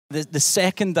The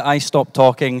second that I stop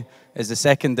talking is the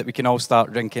second that we can all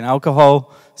start drinking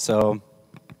alcohol. So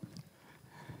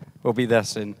we'll be there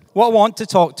soon. What I want to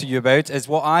talk to you about is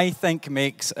what I think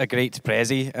makes a great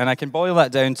Prezi, and I can boil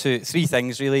that down to three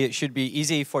things, really. It should be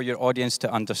easy for your audience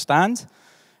to understand,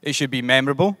 it should be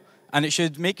memorable, and it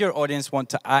should make your audience want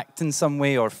to act in some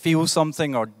way or feel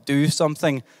something or do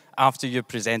something after you've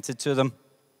presented to them.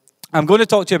 I'm going to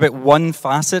talk to you about one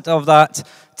facet of that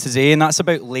today, and that's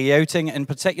about layouting, in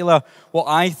particular, what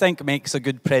I think makes a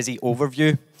good Prezi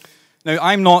overview. Now,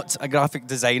 I'm not a graphic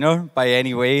designer by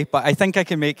any way, but I think I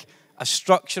can make a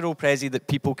structural Prezi that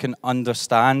people can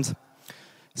understand.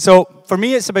 So, for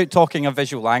me, it's about talking a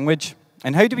visual language.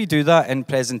 And how do we do that in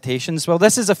presentations? Well,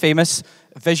 this is a famous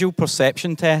visual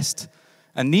perception test,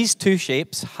 and these two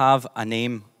shapes have a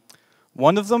name.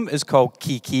 One of them is called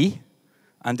Kiki,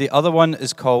 and the other one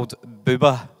is called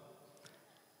Booba.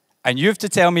 And you have to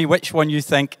tell me which one you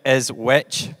think is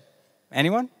which.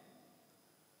 Anyone?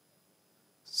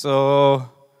 So,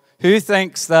 who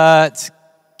thinks that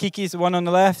Kiki's the one on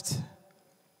the left?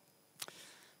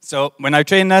 So, when I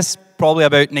train this, probably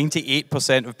about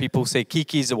 98% of people say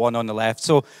Kiki's the one on the left.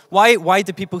 So, why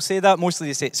do people say that? Mostly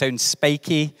they say it sounds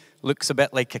spiky, looks a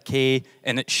bit like a K,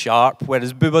 and it's sharp,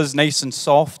 whereas Booba's nice and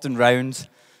soft and round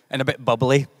and a bit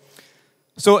bubbly.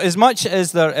 So as much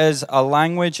as there is a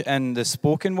language in the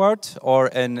spoken word or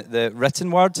in the written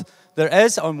word, there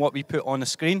is on what we put on the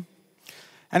screen.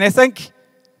 And I think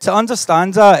to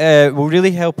understand that will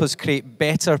really help us create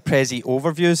better Prezi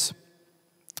overviews.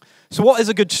 So what is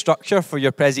a good structure for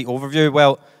your Prezi overview?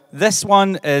 Well, this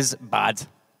one is bad.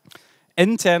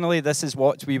 Internally, this is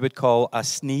what we would call a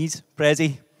sneeze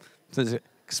Prezi. So it's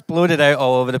exploded out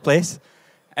all over the place.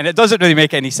 And it doesn't really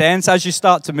make any sense. As you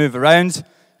start to move around,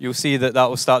 you'll see that that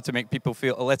will start to make people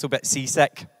feel a little bit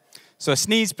seasick. So a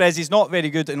sneeze Prezi is not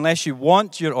very good unless you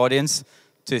want your audience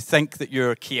to think that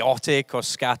you're chaotic or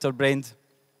scatterbrained.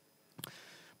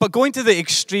 But going to the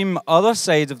extreme other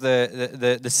side of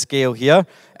the scale here,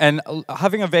 and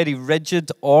having a very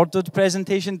rigid, ordered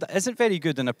presentation, that isn't very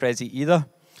good in a Prezi either.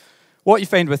 What you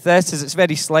find with this is it's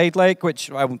very slide-like,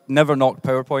 which I will never knock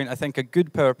PowerPoint. I think a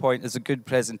good PowerPoint is a good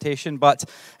presentation, but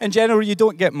in general, you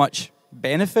don't get much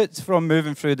benefit from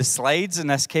moving through the slides in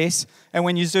this case. And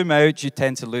when you zoom out, you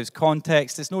tend to lose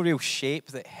context. There's no real shape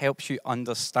that helps you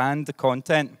understand the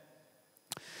content.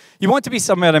 You want to be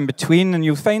somewhere in between, and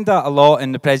you'll find that a lot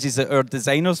in the Prezis that our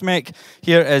designers make.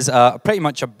 Here is pretty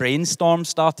much a brainstorm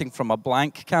starting from a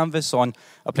blank canvas on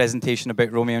a presentation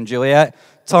about Romeo and Juliet,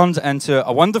 turned into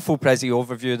a wonderful Prezi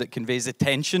overview that conveys the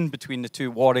tension between the two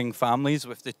warring families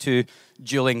with the two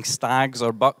dueling stags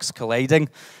or bucks colliding.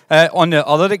 On the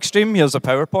other extreme, here's a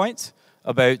PowerPoint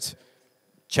about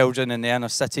children in the inner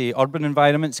city urban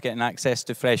environments getting access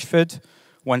to fresh food.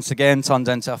 Once again, turned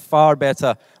into a far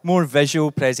better, more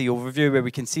visual Prezi overview where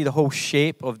we can see the whole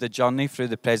shape of the journey through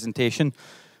the presentation.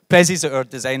 Prezis that our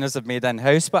designers have made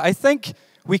in-house, but I think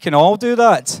we can all do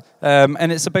that.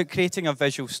 And it's about creating a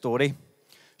visual story.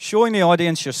 Showing the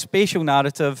audience your spatial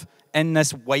narrative in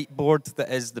this whiteboard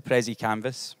that is the Prezi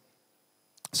canvas.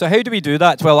 So how do we do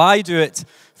that? Well, I do it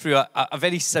through a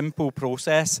very simple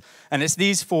process, and it's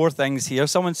these four things here.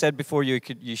 Someone said before you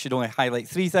should only highlight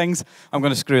three things. I'm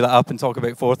going to screw that up and talk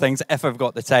about four things if I've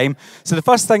got the time. So the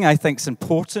first thing I think is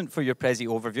important for your Prezi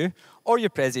overview, or your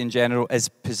Prezi in general, is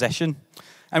position.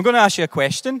 I'm going to ask you a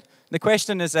question. The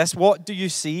question is this: what do you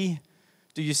see?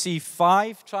 Do you see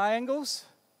 5 triangles?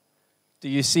 Do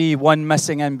you see one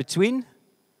missing in between?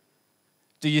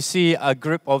 Do you see a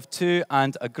group of 2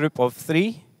 and a group of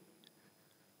 3?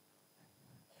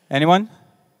 Anyone?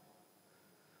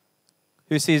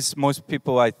 Who sees most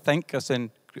people, I think, are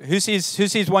saying, who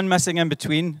sees one missing in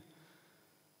between?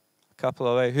 A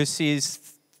couple of, who sees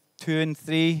 2 and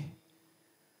 3?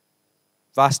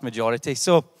 Vast majority.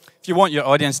 So, if you want your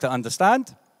audience to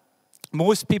understand,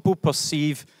 most people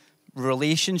perceive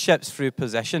relationships through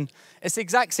position. It's the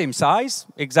exact same size,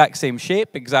 exact same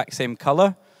shape, exact same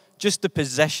color. Just the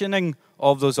positioning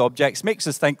of those objects makes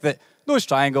us think that those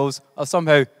triangles are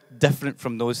somehow different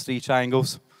from those 3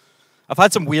 triangles. I've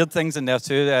had some weird things in there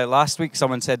too. Last week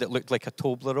someone said it looked like a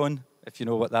Toblerone, if you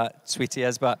know what that sweetie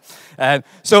is. But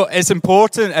so it's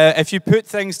important, if you put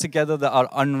things together that are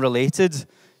unrelated,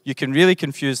 you can really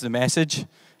confuse the message.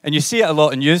 And you see it a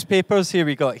lot in newspapers. Here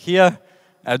we got here.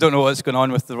 I don't know what's going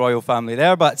on with the royal family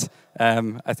there, but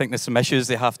I think there's some issues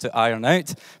they have to iron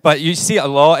out. But you see it a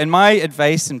lot. And my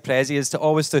advice in Prezi is to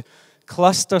always to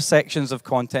cluster sections of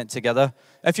content together.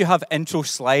 If you have intro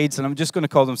slides, and I'm just going to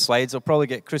call them slides, I'll probably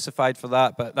get crucified for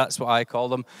that, but that's what I call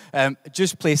them.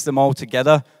 Just place them all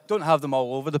together. Don't have them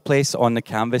all over the place on the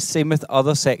canvas. Same with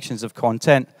other sections of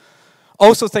content.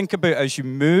 Also think about as you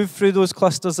move through those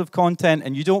clusters of content,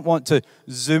 and you don't want to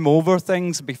zoom over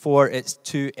things before it's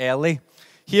too early.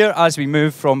 Here, as we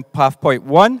move from path point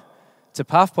 1 to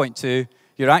path point 2,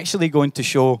 you're actually going to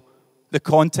show the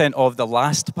content of the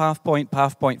last path point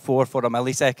 4, for a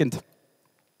millisecond.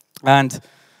 And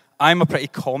I'm a pretty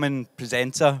common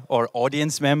presenter or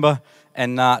audience member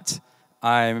in that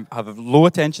I have a low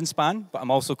attention span, but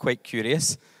I'm also quite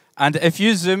curious. And if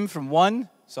you zoom from 1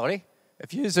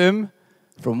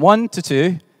 to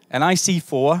 2, and I see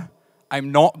 4,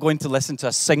 I'm not going to listen to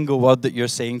a single word that you're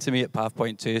saying to me at path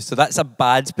point 2. So that's a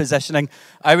bad positioning.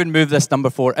 I would move this number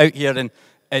 4 out here, and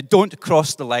don't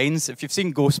cross the lines. If you've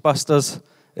seen Ghostbusters,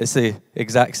 it's the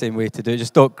exact same way to do it.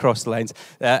 Just don't cross the lines.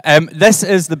 This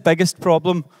is the biggest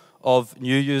problem of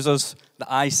new users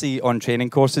that I see on training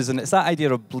courses, and it's that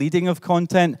idea of bleeding of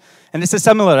content. And it's a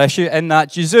similar issue in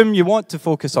that you zoom, you want to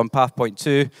focus on path point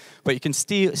 2, but you can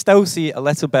still see a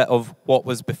little bit of what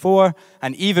was before,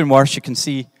 and even worse, you can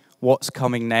see what's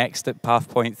coming next at path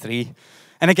point 3.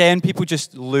 And again, people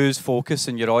just lose focus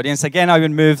in your audience. Again, I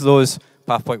would move those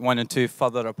path point 1 and 2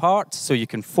 further apart so you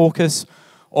can focus,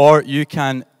 or you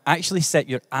can actually set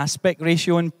your aspect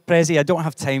ratio in Prezi. I don't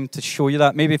have time to show you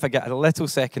that. Maybe if I get a little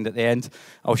second at the end,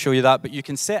 I'll show you that. But you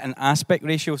can set an aspect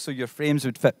ratio so your frames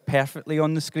would fit perfectly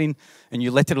on the screen and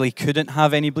you literally couldn't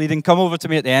have any bleeding. Come over to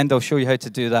me at the end. I'll show you how to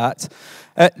do that.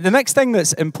 The next thing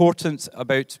that's important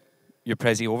about your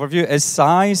Prezi overview is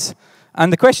size.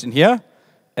 And the question here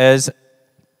is,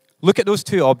 look at those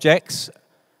two objects.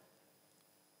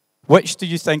 Which do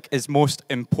you think is most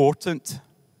important?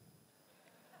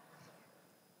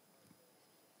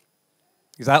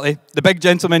 Exactly. The big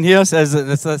gentleman here says that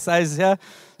this is the size here.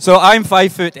 So I'm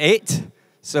 5'8",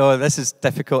 so this is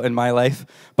difficult in my life.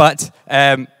 But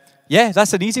yeah,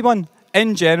 that's an easy one.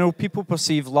 In general, people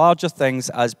perceive larger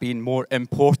things as being more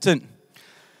important.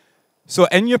 So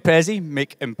in your Prezi,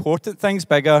 make important things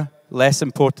bigger, less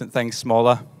important things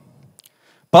smaller.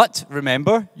 But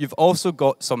remember, you've also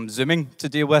got some zooming to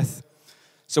deal with.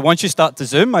 So once you start to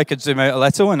zoom, I could zoom out a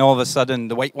little, and all of a sudden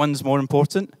the white one's more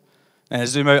important. And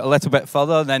zoom out a little bit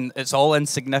further, then it's all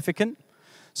insignificant.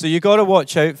 So you've got to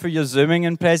watch out for your zooming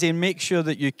in Prezi and make sure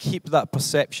that you keep that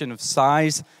perception of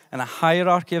size and a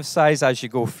hierarchy of size as you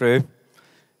go through.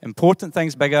 Important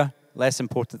things bigger, less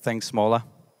important things smaller.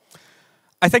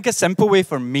 I think a simple way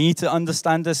for me to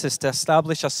understand this is to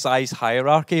establish a size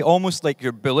hierarchy, almost like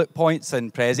your bullet points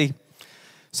in Prezi.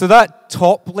 So that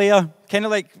top layer, kind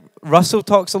of like Russell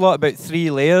talks a lot about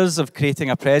 3 layers of creating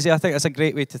a Prezi. I think that's a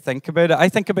great way to think about it. I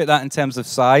think about that in terms of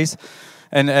size.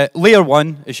 And layer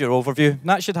 1 is your overview. And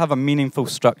that should have a meaningful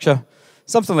structure.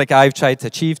 Something like I've tried to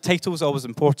achieve. Title's always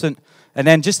important. And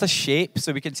then just a shape.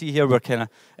 So we can see here we're kind of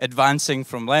advancing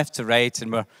from left to right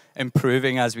and we're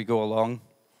improving as we go along.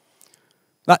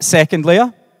 That second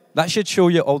layer, that should show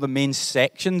you all the main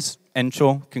sections,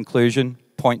 intro, conclusion,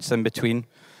 points in between.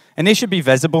 And they should be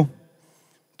visible.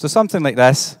 So something like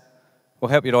this will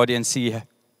help your audience see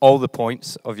all the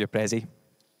points of your Prezi.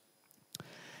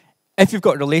 If you've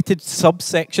got related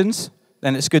subsections,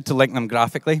 then it's good to link them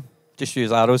graphically. Just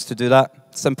use arrows to do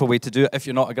that. Simple way to do it if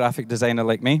you're not a graphic designer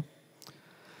like me.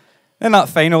 Then that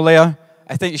final layer,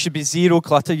 I think it should be zero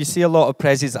clutter. You see a lot of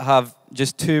Prezis that have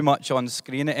just too much on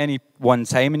screen at any one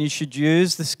time, and you should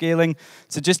use the scaling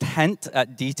to just hint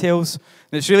at details.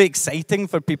 And it's really exciting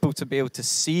for people to be able to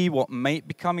see what might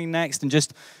be coming next and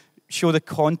just show the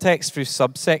context through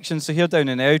subsections. So here down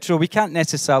in the outro, we can't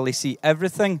necessarily see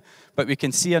everything, but we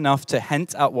can see enough to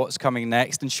hint at what's coming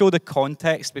next and show the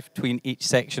context between each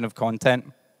section of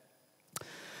content.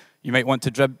 You might want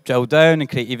to drill down and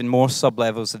create even more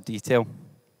sub-levels of detail.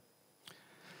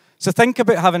 So think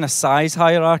about having a size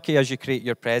hierarchy as you create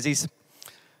your Prezis.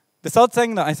 The third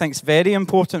thing that I think is very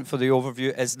important for the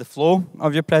overview is the flow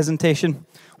of your presentation.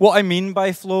 What I mean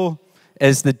by flow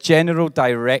is the general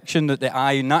direction that the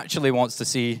eye naturally wants to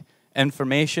see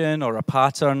information or a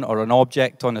pattern or an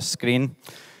object on a screen.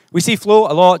 We see flow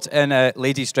a lot in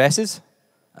ladies' dresses.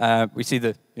 We see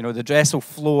the dress will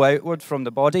flow outward from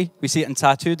the body. We see it in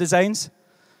tattoo designs.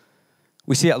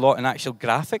 We see it a lot in actual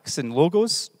graphics and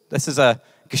logos. This is a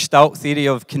Gestalt theory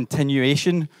of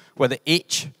continuation, where the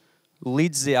H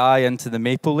leads the eye into the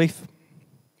maple leaf.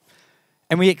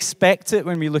 And we expect it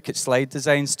when we look at slide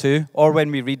designs too, or when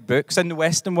we read books. In the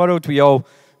Western world, we all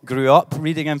grew up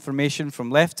reading information from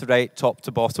left to right, top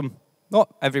to bottom.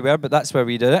 Not everywhere, but that's where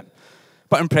we did it.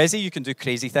 But in Prezi, you can do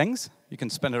crazy things. You can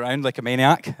spin around like a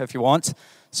maniac if you want.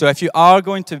 So if you are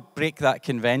going to break that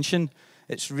convention,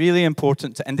 it's really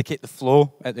important to indicate the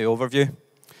flow at the overview.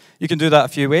 You can do that a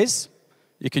few ways.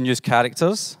 You can use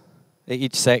characters at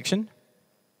each section.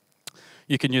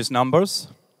 You can use numbers,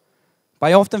 But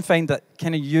I often find that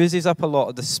kind of uses up a lot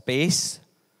of the space.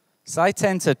 So I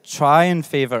tend to try and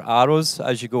favor arrows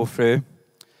as you go through,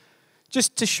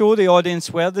 just to show the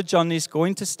audience where the journey is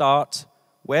going to start,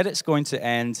 where it's going to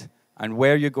end, and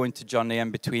where you're going to journey in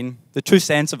between. The true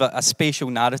sense of a spatial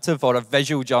narrative or a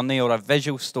visual journey or a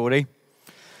visual story.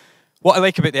 What I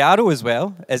like about the arrow as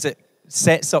well is it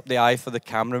sets up the eye for the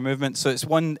camera movement. So it's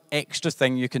one extra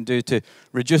thing you can do to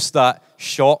reduce that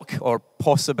shock or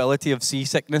possibility of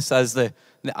seasickness as the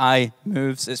eye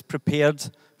moves. It's prepared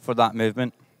for that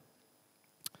movement.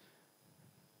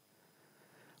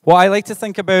 What I like to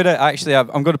think about it, actually,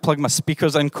 I'm going to plug my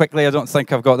speakers in quickly. I don't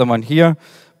think I've got them on here.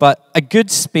 But a good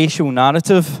spatial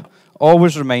narrative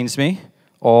always reminds me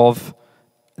of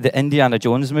the Indiana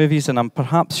Jones movies, and I'm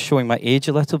perhaps showing my age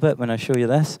a little bit when I show you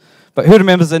this. But who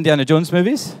remembers the Indiana Jones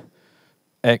movies?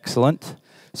 Excellent.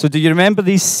 So do you remember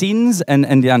these scenes in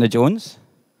Indiana Jones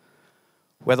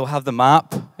where they'll have the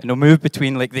map and they'll move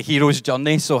between like the hero's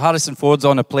journey? So Harrison Ford's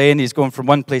on a plane, he's going from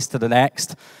one place to the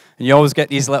next, and you always get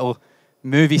these little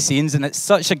movie scenes, and it's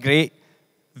such a great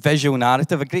visual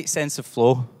narrative, a great sense of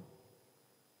flow.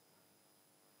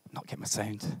 Not get my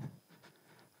sound.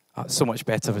 Oh, it's so much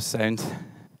better with sound.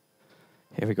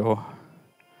 Here we go.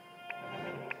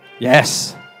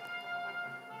 Yes.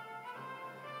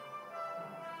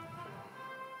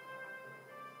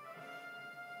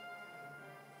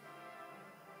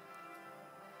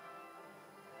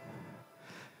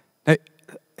 Now,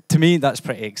 to me, that's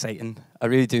pretty exciting. I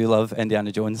really do love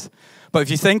Indiana Jones. But if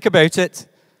you think about it,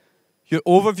 your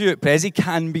overview at Prezi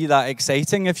can be that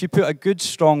exciting if you put a good,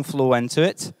 strong flow into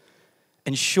it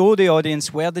and show the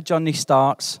audience where the journey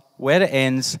starts, where it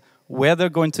ends, where they're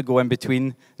going to go in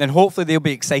between. Then hopefully they'll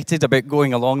be excited about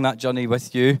going along that journey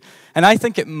with you. And I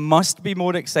think it must be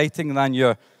more exciting than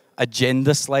your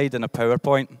agenda slide in a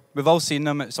PowerPoint. We've all seen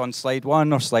them. It's on slide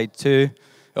 1 or slide 2.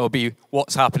 It'll be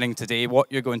what's happening today,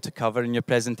 what you're going to cover in your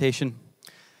presentation.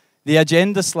 The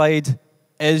agenda slide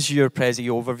is your Prezi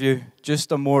overview,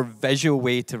 just a more visual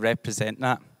way to represent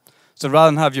that. So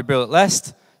rather than have your bullet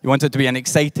list, you want it to be an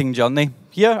exciting journey.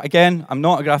 Here, again, I'm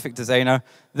not a graphic designer.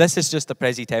 This is just a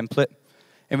Prezi template.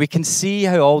 And we can see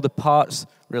how all the parts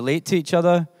relate to each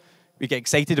other. We get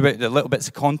excited about the little bits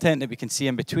of content that we can see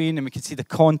in between, and we can see the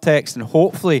context, and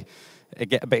hopefully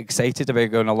get a bit excited about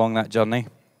going along that journey.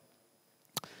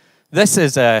 This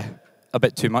is a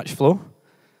bit too much flow.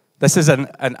 This is an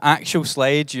actual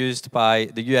slide used by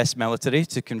the US military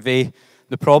to convey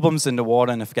the problems in the war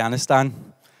in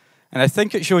Afghanistan. And I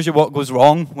think it shows you what goes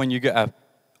wrong when you get an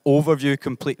overview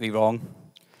completely wrong.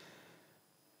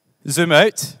 Zoom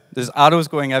out, there's arrows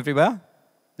going everywhere.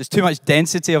 There's too much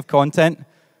density of content,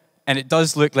 and it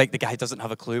does look like the guy doesn't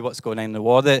have a clue what's going on in the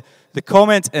war. The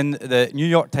comment in the New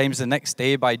York Times the next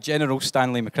day by General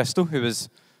Stanley McChrystal, who was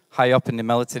high up in the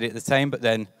military at the time, but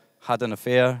then had an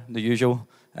affair, the usual,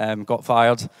 got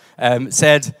fired,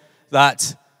 said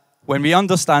that when we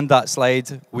understand that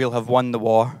slide, we'll have won the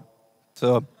war.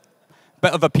 So,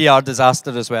 bit of a PR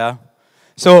disaster as well.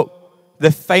 So,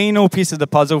 the final piece of the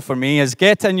puzzle for me is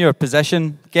get in your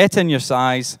position, get in your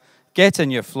size, get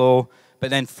in your flow, but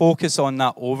then focus on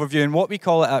that overview. And what we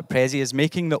call it at Prezi is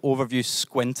making the overview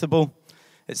squintable.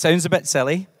 It sounds a bit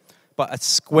silly, but a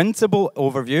squintable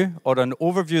overview, or an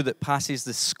overview that passes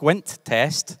the squint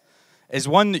test, is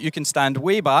one that you can stand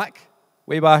way back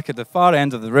at the far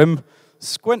end of the room,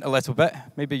 squint a little bit.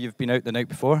 Maybe you've been out the night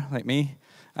before, like me,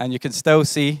 and you can still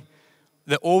see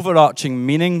the overarching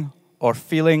meaning or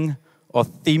feeling or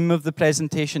theme of the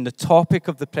presentation, the topic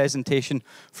of the presentation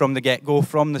from the get-go,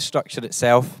 from the structure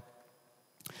itself.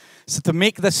 So to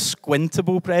make this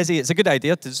squintable Prezi, it's a good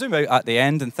idea to zoom out at the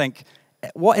end and think,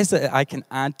 what is it I can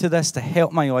add to this to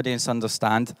help my audience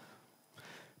understand?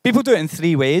 People do it in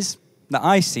 3 ways that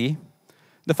I see.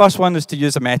 The first one is to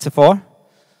use a metaphor.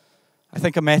 I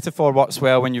think a metaphor works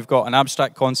well when you've got an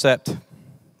abstract concept,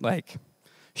 like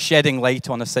shedding light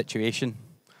on a situation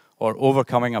or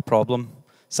overcoming a problem.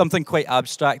 Something quite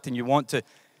abstract, and you want to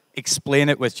explain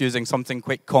it with using something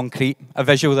quite concrete, a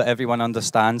visual that everyone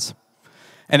understands.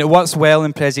 And it works well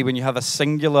in Prezi when you have a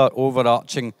singular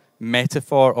overarching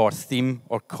metaphor or theme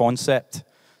or concept.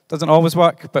 Doesn't always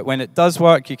work, but when it does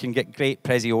work, you can get great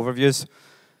Prezi overviews.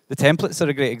 The templates are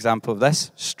a great example of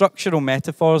this. Structural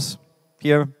metaphors.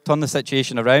 Here, turn the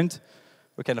situation around.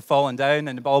 We're kind of falling down,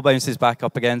 and the ball bounces back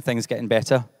up again, things getting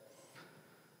better.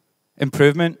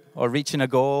 Improvement, or reaching a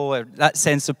goal, or that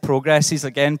sense of progress is,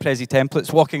 again, Prezi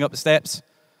templates. Walking up the steps,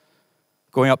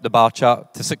 going up the bar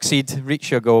chart to succeed,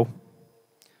 reach your goal.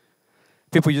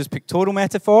 People use pictorial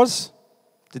metaphors.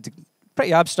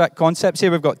 Pretty abstract concepts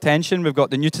here. We've got tension, we've got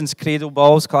the Newton's cradle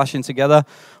balls clashing together,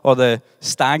 or the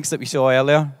stags that we saw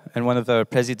earlier in one of the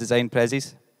Prezi design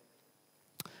Prezis.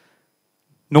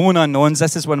 Known unknowns,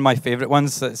 this is one of my favorite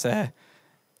ones. It's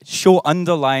show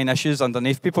underlying issues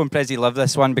underneath. People in Prezi love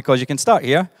this one because you can start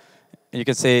here and you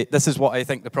can say, this is what I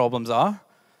think the problems are.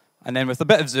 And then with a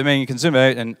bit of zooming, you can zoom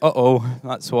out and,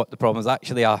 that's what the problems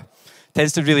actually are.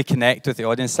 Tends to really connect with the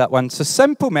audience, that one. So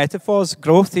simple metaphors,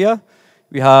 growth here.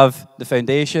 We have the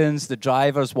foundations, the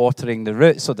drivers watering the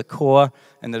roots or the core,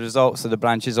 and the results of the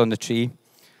branches on the tree.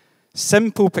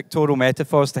 Simple pictorial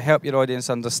metaphors to help your audience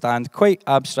understand quite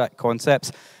abstract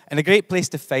concepts. And a great place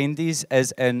to find these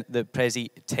is in the Prezi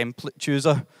template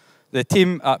chooser. The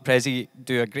team at Prezi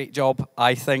do a great job,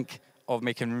 I think, of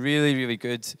making really, really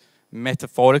good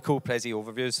metaphorical Prezi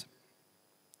overviews.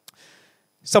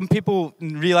 Some people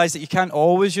realize that you can't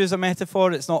always use a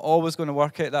metaphor. It's not always going to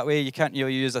work out that way. You can't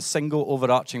use a single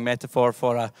overarching metaphor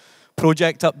for a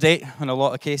project update in a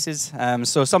lot of cases.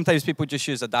 So sometimes people just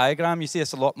use a diagram. You see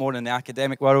this a lot more in the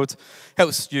academic world.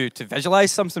 Helps you to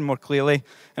visualize something more clearly.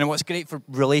 And what's great for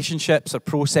relationships or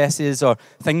processes or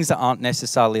things that aren't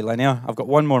necessarily linear. I've got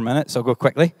 1 more minute, so I'll go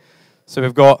quickly. So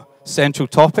we've got central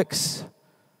topics.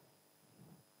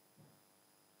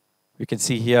 We can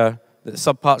see here that the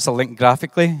subparts are linked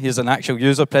graphically. Here's an actual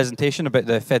user presentation about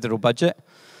the federal budget.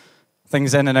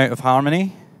 Things in and out of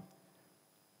harmony.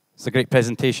 It's a great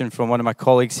presentation from one of my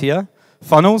colleagues here.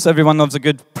 Funnels, everyone loves a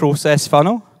good process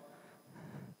funnel.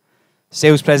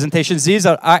 Sales presentations, these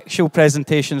are actual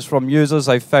presentations from users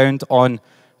I've found on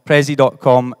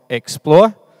Prezi.com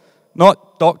Explore.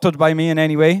 Not doctored by me in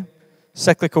any way.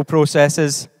 Cyclical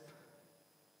processes.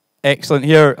 Excellent.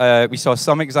 Here, we saw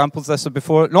some examples of this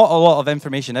before. Not a lot of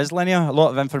information is linear. A lot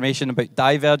of information about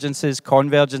divergences,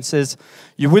 convergences.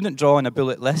 You wouldn't draw in a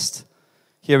bullet list.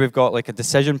 Here we've got like a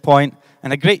decision point.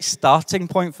 And a great starting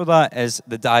point for that is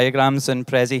the diagrams in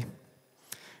Prezi.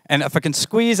 And if I can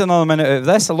squeeze another minute out of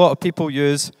this, a lot of people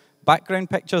use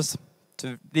background pictures.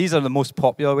 These are the most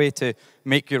popular way to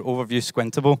make your overview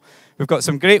squintable. We've got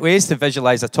some great ways to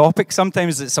visualize a topic.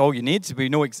 Sometimes it's all you need. We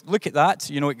know, look at that,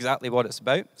 you know exactly what it's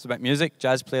about. It's about music,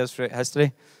 jazz players throughout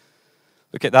history.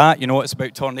 Look at that, you know it's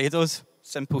about tornadoes,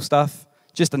 simple stuff.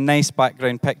 Just a nice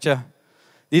background picture.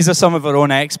 These are some of our own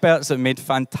experts that made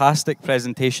fantastic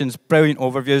presentations, brilliant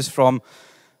overviews from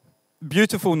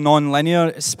beautiful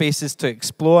non-linear spaces to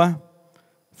explore,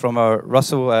 from our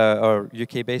Russell, our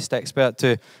UK-based expert,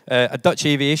 to a Dutch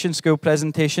aviation school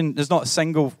presentation. There's not a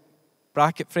single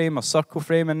bracket frame or circle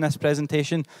frame in this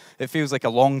presentation. It feels like a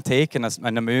long take in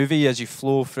a movie as you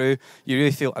flow through. You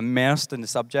really feel immersed in the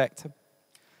subject.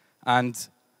 And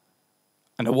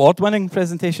an award-winning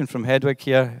presentation from Hedwig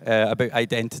here about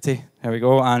identity. There we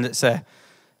go. And it's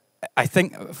I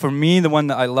think, for me, the one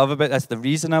that I love about this, the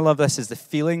reason I love this is the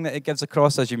feeling that it gives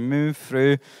across as you move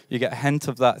through. You get a hint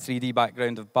of that 3D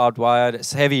background of barbed wire.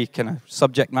 It's heavy kind of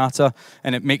subject matter,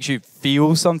 and it makes you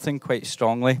feel something quite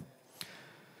strongly.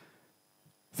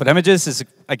 For images,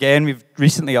 again, we've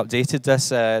recently updated this.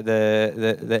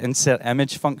 The insert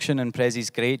image function in Prezi is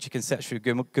great. You can search through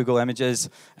Google Images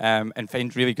and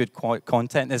find really good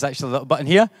content. There's actually a little button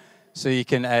here. So you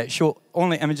can show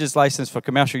only images licensed for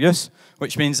commercial use,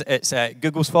 which means it's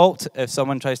Google's fault if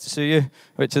someone tries to sue you,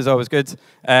 which is always good.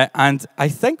 And I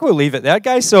think we'll leave it there,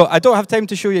 guys. So I don't have time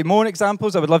to show you more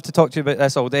examples. I would love to talk to you about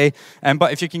this all day.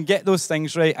 But if you can get those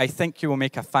things right, I think you will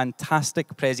make a fantastic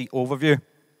Prezi overview.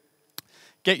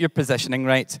 Get your positioning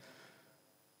right.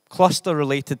 Cluster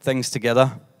related things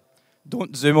together.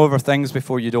 Don't zoom over things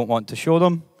before you don't want to show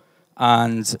them.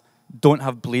 And don't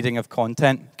have bleeding of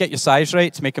content. Get your size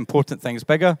right to make important things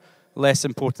bigger, less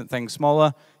important things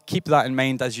smaller. Keep that in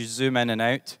mind as you zoom in and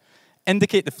out.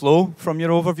 Indicate the flow from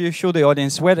your overview. Show the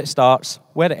audience where it starts,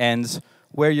 where it ends,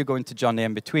 where you're going to journey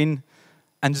in between.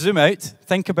 And zoom out.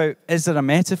 Think about, is there a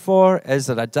metaphor? Is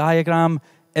there a diagram?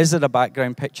 Is there a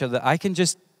background picture that I can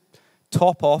just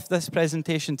top off this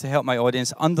presentation to help my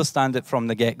audience understand it from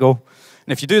the get-go?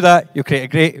 And if you do that, you'll create a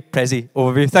great Prezi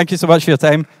overview. Thank you so much for your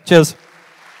time. Cheers.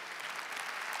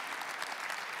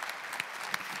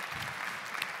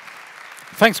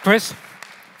 Thanks, Chris.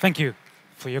 Thank you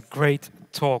for your great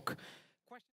talk.